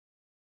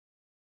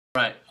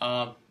Right,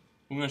 I'm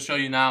going to show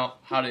you now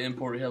how to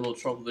import. We had a little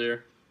trouble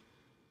there,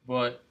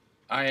 but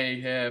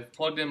I have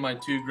plugged in my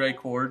two gray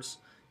cords.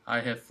 I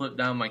have flipped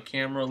down my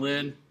camera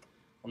lid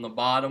on the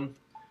bottom,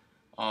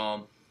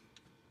 and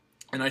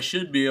I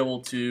should be able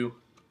to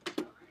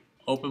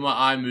open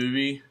my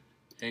iMovie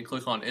and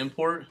click on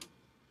import.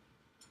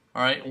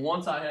 Alright,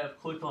 once I have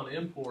clicked on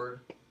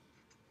import,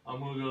 I'm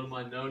going to go to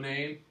my no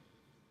name.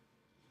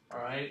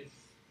 Alright,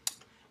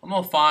 I'm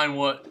going to find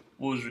what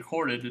was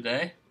recorded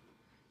today.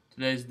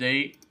 Today's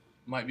date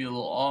might be a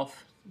little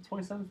off.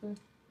 27th?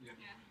 Yeah.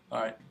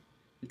 Alright.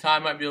 The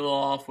time might be a little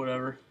off,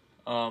 whatever.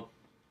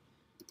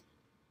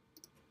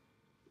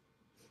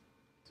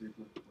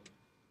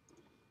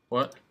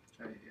 What?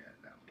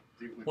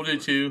 We'll do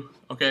 2.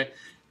 Okay.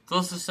 So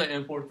let's just say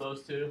import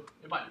those 2.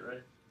 It might be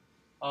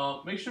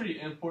right. Make sure you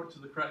import to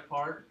the correct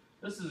part.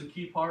 This is a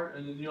key part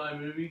in the new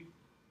iMovie.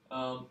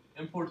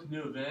 Import to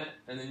new event,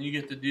 and then you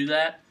get to do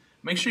that.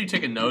 Make sure you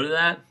take a note of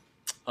that.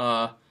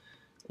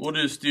 We'll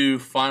just do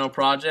final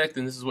project,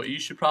 and this is what you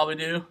should probably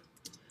do.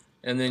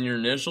 And then your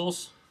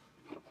initials.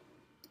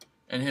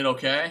 And hit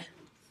OK.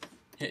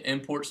 Hit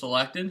import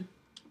selected.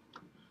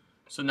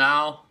 So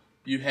now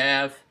you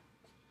have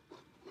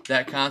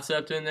that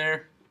concept in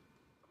there.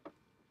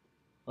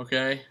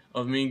 Okay,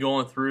 of me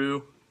going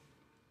through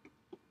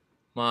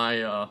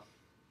my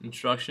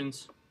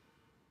instructions.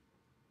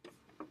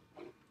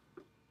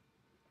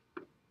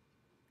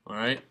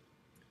 Alright.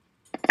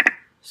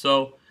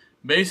 So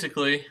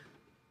basically,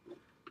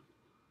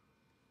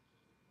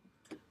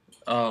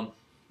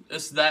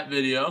 this is that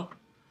video.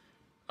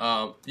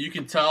 You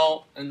can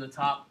tell in the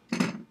top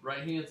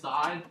right hand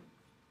side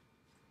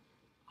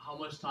how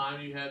much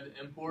time you have to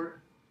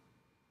import.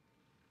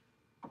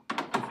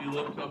 If you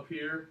look up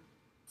here,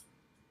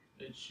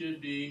 it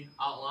should be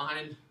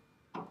outlined.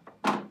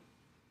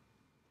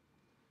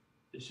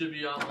 It should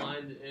be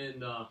outlined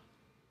in the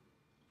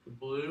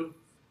blue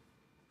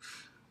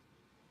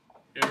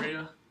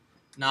area.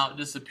 Now it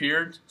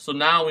disappeared. So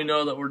now we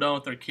know that we're done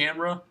with our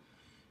camera.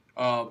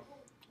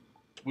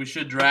 We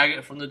should drag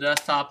it from the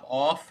desktop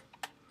off.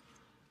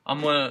 I'm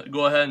going to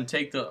go ahead and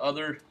take the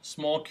other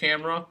small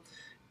camera,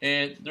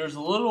 and there's a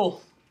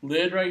little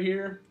lid right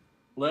here,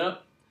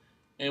 lip,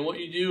 and what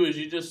you do is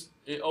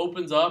it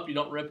opens up, you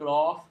don't rip it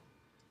off,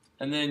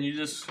 and then you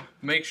just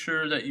make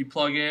sure that you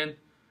plug in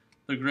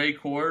the gray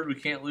cord. We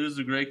can't lose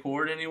the gray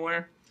cord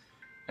anywhere.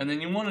 And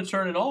then you want to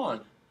turn it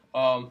on.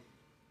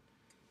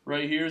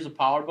 Right here is a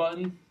power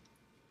button,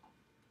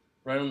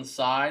 right on the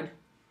side,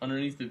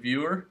 underneath the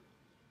viewer.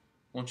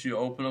 Once you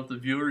open up the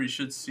viewer, you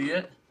should see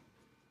it.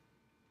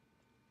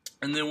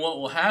 And then what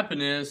will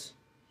happen is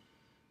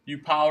you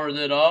power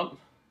it up.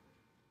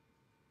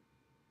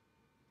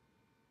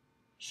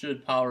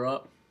 Should power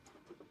up.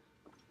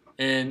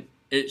 And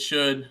it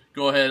should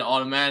go ahead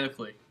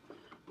automatically.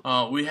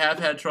 We have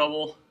had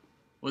trouble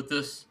with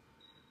this.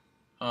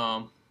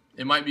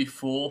 It might be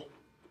full.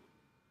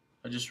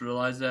 I just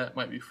realized that it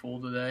might be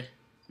full today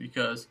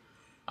because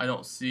I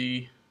don't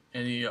see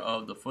any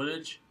of the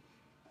footage.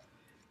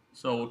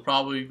 So we're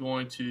probably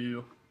going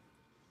to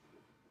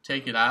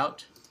take it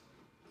out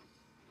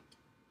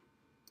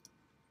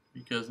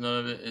because none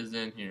of it is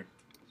in here.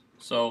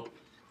 So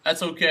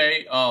that's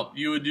okay.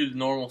 You would do the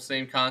normal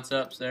same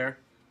concepts there.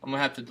 I'm going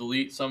to have to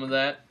delete some of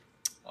that.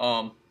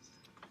 And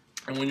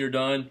when you're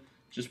done,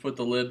 just put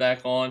the lid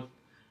back on.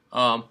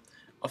 A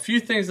few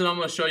things that I'm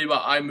going to show you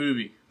about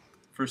iMovie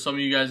for some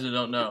of you guys that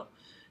don't know.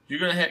 You're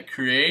going to hit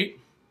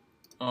create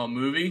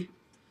movie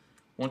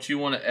once you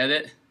want to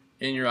edit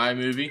in your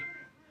iMovie.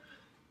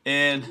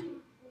 And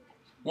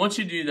once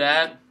you do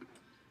that,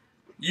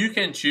 you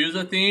can choose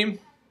a theme.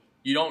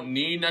 You don't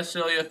need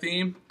necessarily a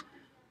theme.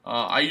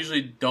 I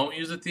usually don't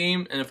use a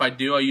theme, and if I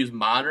do, I use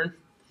modern.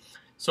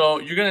 So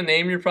you're going to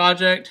name your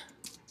project.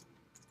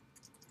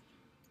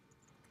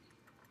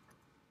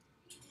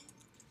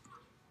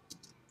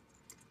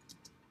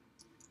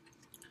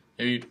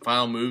 Maybe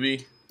final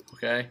movie,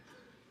 okay,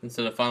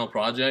 instead of final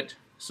project.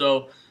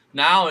 So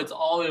now it's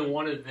all in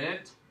one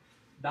event.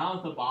 Down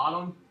at the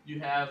bottom,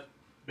 you have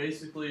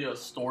basically a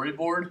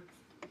storyboard.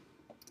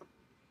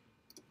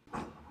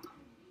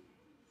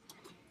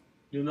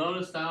 You'll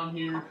notice down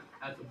here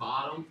at the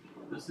bottom,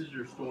 this is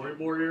your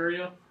storyboard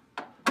area.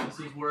 This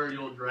is where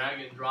you'll drag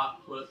and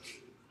drop clips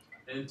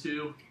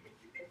into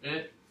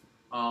it.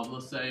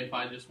 Let's say if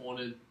I just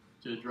wanted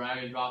to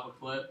drag and drop a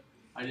clip,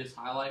 I just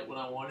highlight what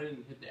I wanted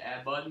and hit the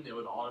add button. It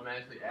would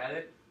automatically add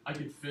it. I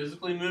could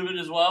physically move it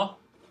as well.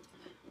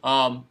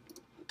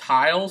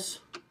 Titles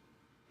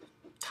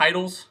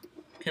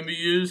can be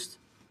used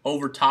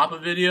over top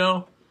of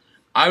video.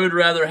 I would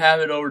rather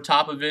have it over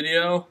top of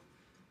video.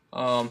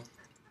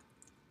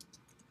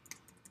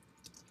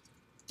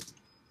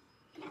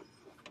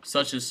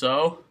 Such as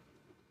so.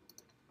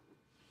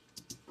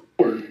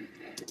 And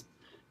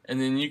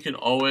then you can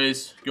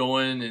always go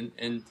in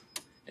and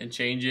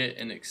change it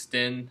and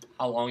extend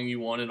how long you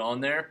want it on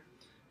there.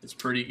 It's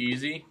pretty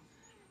easy.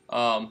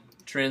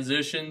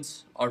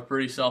 Transitions are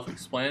pretty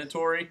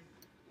self-explanatory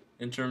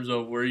in terms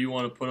of where you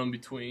want to put them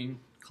between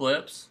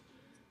clips.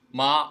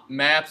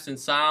 maps and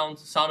sound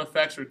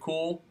effects are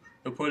cool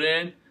to put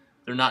in.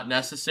 They're not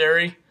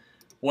necessary.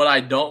 What I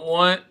don't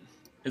want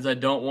is I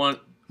don't want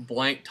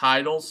blank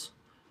titles.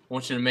 I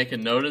want you to make a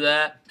note of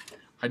that.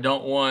 I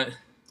don't want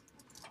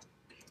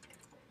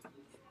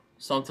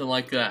something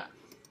like that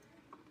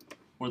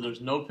where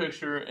there's no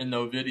picture and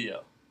no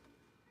video.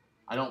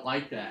 I don't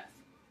like that.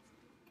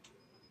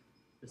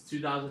 It's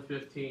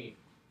 2015.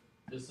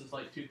 This is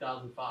like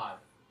 2005.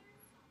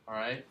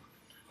 Alright?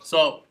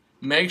 So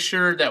make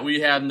sure that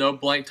we have no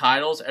blank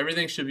titles.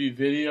 Everything should be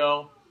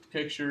video,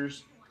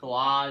 pictures,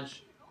 collage,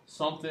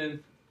 something at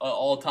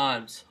all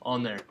times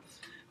on there.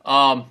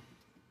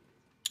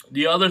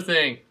 The other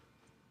thing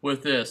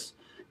with this,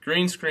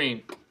 green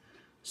screen.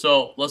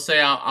 So let's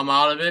say I'm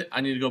out of it.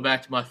 I need to go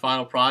back to my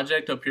final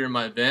project up here in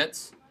my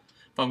events.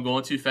 If I'm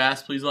going too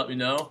fast, please let me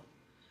know.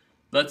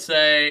 Let's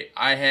say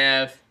I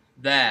have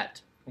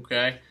that.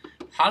 Okay.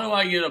 How do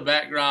I get a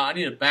background? I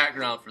need a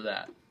background for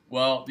that.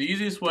 Well, the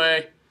easiest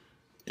way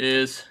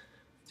is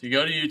to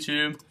go to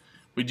YouTube.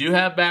 We do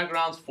have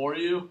backgrounds for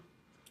you.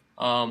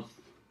 You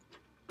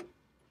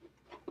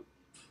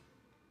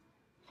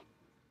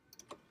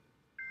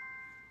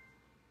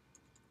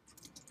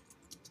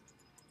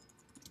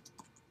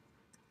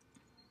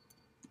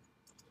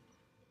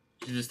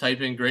just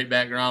type in great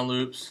background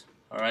loops.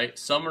 Alright,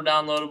 some are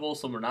downloadable,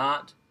 some are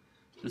not.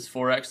 This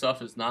 4X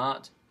stuff is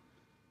not.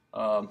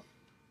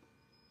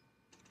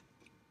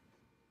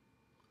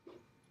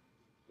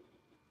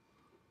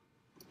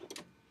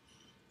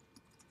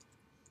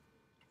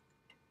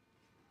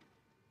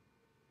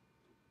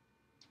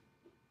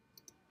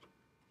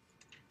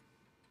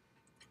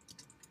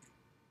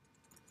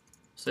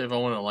 Say if I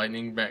want a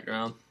lightning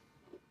background.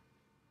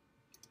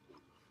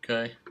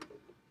 Okay.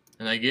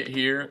 And I get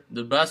here.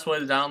 The best way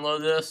to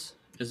download this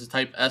is to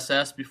type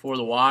SS before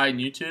the Y in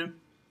YouTube.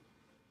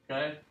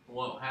 Okay.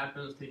 What will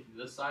happen is take you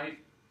to this site.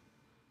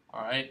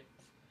 Alright.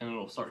 And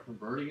it'll start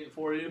converting it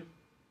for you.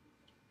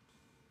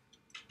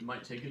 It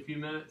might take a few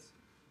minutes.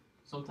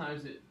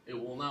 Sometimes it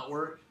will not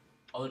work.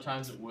 Other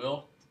times it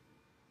will.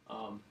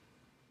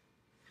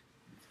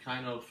 It's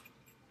kind of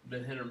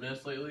been hit or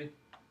miss lately.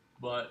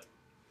 But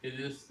it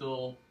is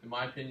still, in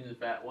my opinion,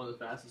 one of the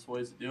fastest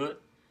ways to do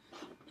it.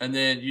 And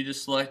then you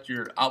just select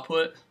your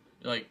output,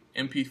 like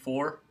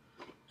MP4.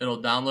 It'll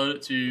download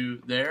it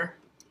to there,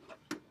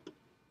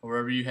 or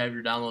wherever you have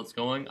your downloads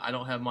going. I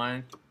don't have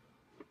mine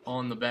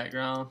on the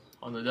background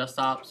on the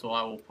desktop, so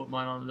I will put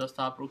mine on the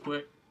desktop real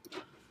quick.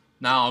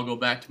 Now I'll go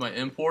back to my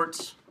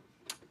imports.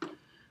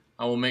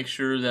 I will make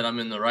sure that I'm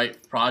in the right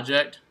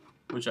project,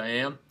 which I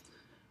am.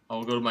 I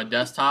will go to my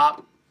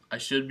desktop. I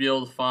should be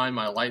able to find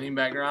my lightning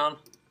background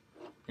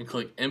and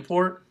click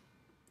import,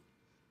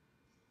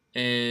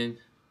 and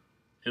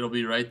it'll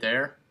be right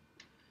there.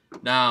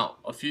 Now,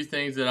 a few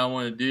things that I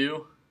want to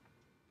do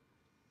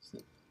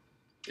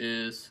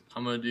is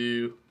I'm going to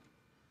do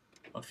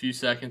a few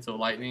seconds of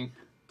lightning.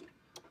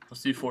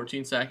 Let's do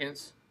 14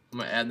 seconds. I'm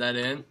going to add that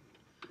in.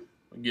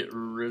 Get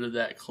rid of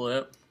that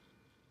clip.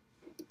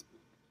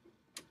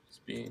 It's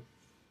being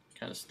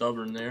kind of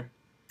stubborn there.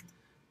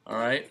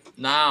 Alright,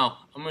 now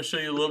I'm going to show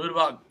you a little bit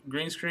about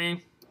green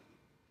screen.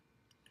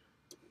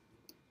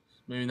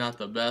 Maybe not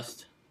the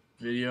best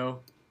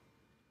video,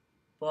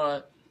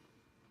 but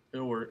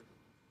it'll work.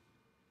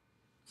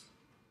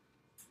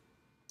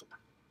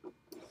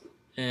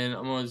 And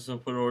I'm just going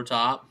to put it over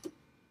top,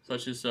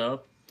 such as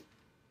so.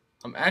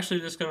 I'm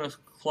actually just going to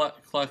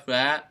collect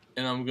that,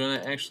 and I'm going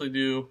to actually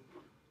do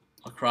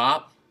a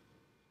crop,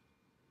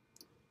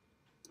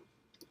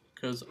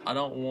 because I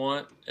don't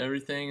want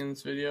everything in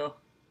this video.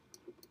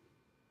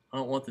 I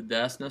don't want the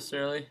desk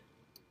necessarily.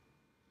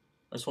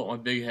 I just want my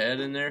big head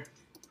in there.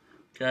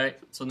 Okay,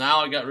 so now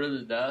I got rid of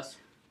the desk.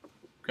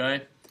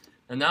 Okay,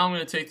 and now I'm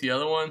going to take the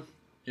other one,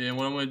 and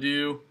what I'm going to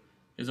do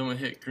is I'm going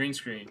to hit green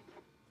screen.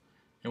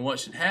 And what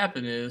should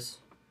happen is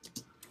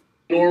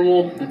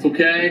normal. That's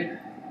okay.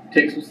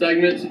 Take some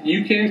segments.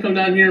 You can come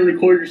down here and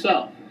record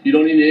yourself. You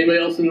don't need anybody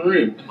else in the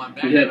room.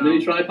 We have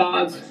mini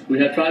tripods. We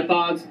have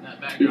tripods.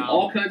 We have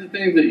all kinds of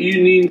things that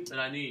you need. That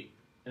I need.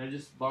 And I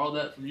just borrowed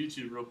that from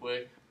YouTube real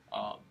quick,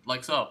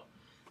 like so.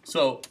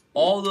 So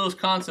all those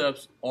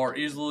concepts are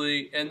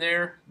easily in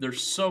there.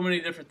 There's so many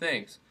different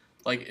things.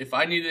 Like if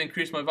I need to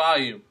increase my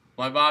volume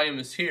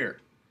is here.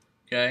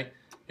 Okay.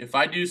 If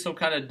I do some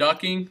kind of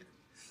ducking,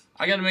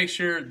 I got to make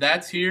sure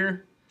that's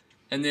here.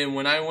 And then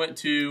when I went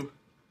to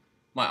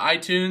my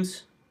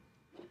iTunes,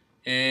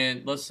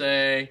 and let's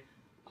say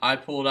I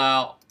pulled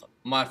out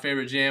my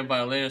favorite jam by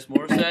Alanis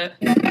Morissette,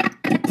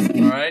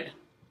 all right,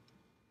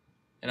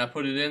 and I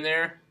put it in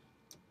there.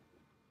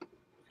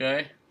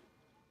 Okay.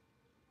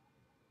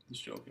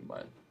 Just joking,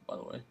 by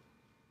the way.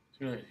 So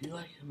you're like, you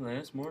like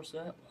Alanis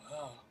Morissette?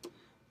 Wow.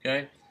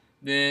 Okay.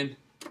 Then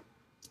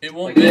it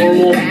won't be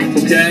normal.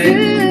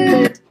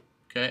 Okay.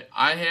 Okay.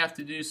 I have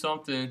to do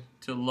something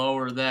to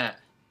lower that,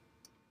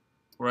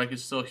 where I can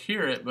still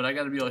hear it, but I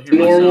got to be able to hear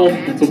normal.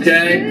 Myself. It's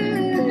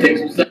okay. Take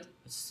some segments.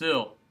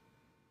 Still.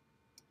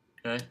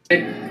 Okay.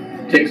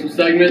 Take some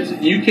segments.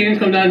 You can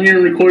come down here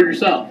and record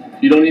yourself.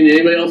 You don't need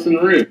anybody else in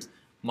the room.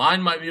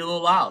 Mine might be a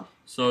little loud,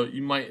 so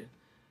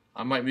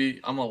I'm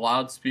a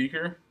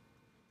loudspeaker,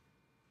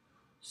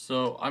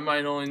 so I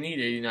might only need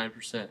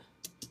 89%.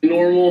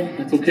 Normal,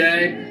 that's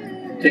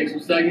okay. Take some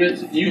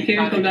segments. You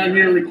can come down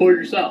here and record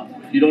yourself.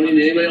 You don't need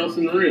anybody else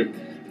in the room.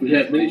 We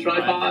have mini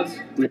tripods.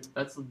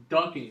 That's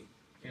ducking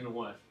in a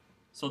way.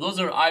 So those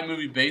are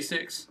iMovie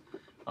basics.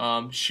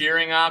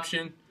 Sharing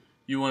option.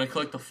 You want to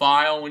click the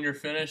file when you're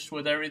finished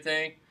with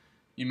everything.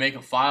 You make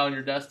a file on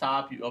your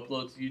desktop. You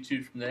upload it to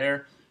YouTube from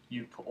there.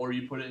 Or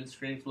you put it in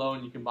ScreenFlow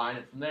and you combine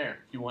it from there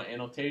if you want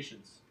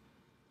annotations.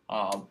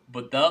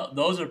 But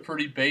those are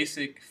pretty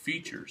basic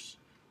features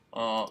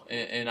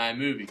in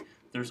iMovie.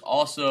 There's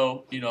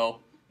also, the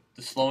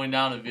slowing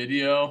down a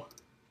video.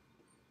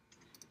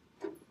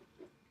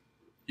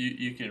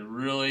 You can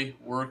really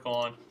work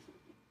on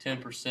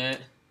 10%.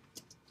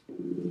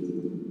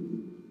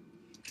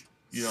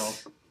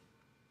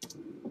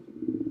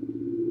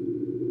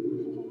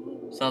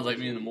 Sounds like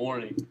me in the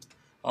morning.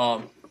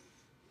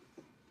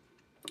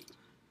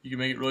 You can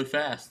make it really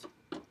fast.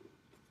 It's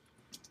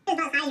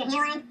about as high as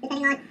your hairline,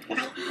 depending on the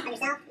height of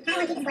yourself. You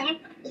kind of want to keep it square.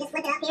 You just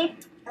flip it up here,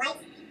 the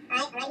lights,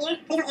 right here.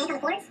 Please don't yank on the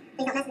cords.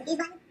 Please don't mess with the fuse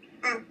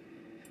button.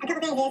 A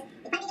couple things is,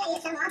 you probably need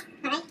to shut them off,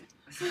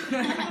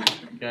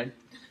 alright? Okay.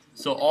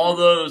 So all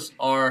those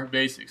are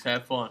basics.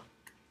 Have fun.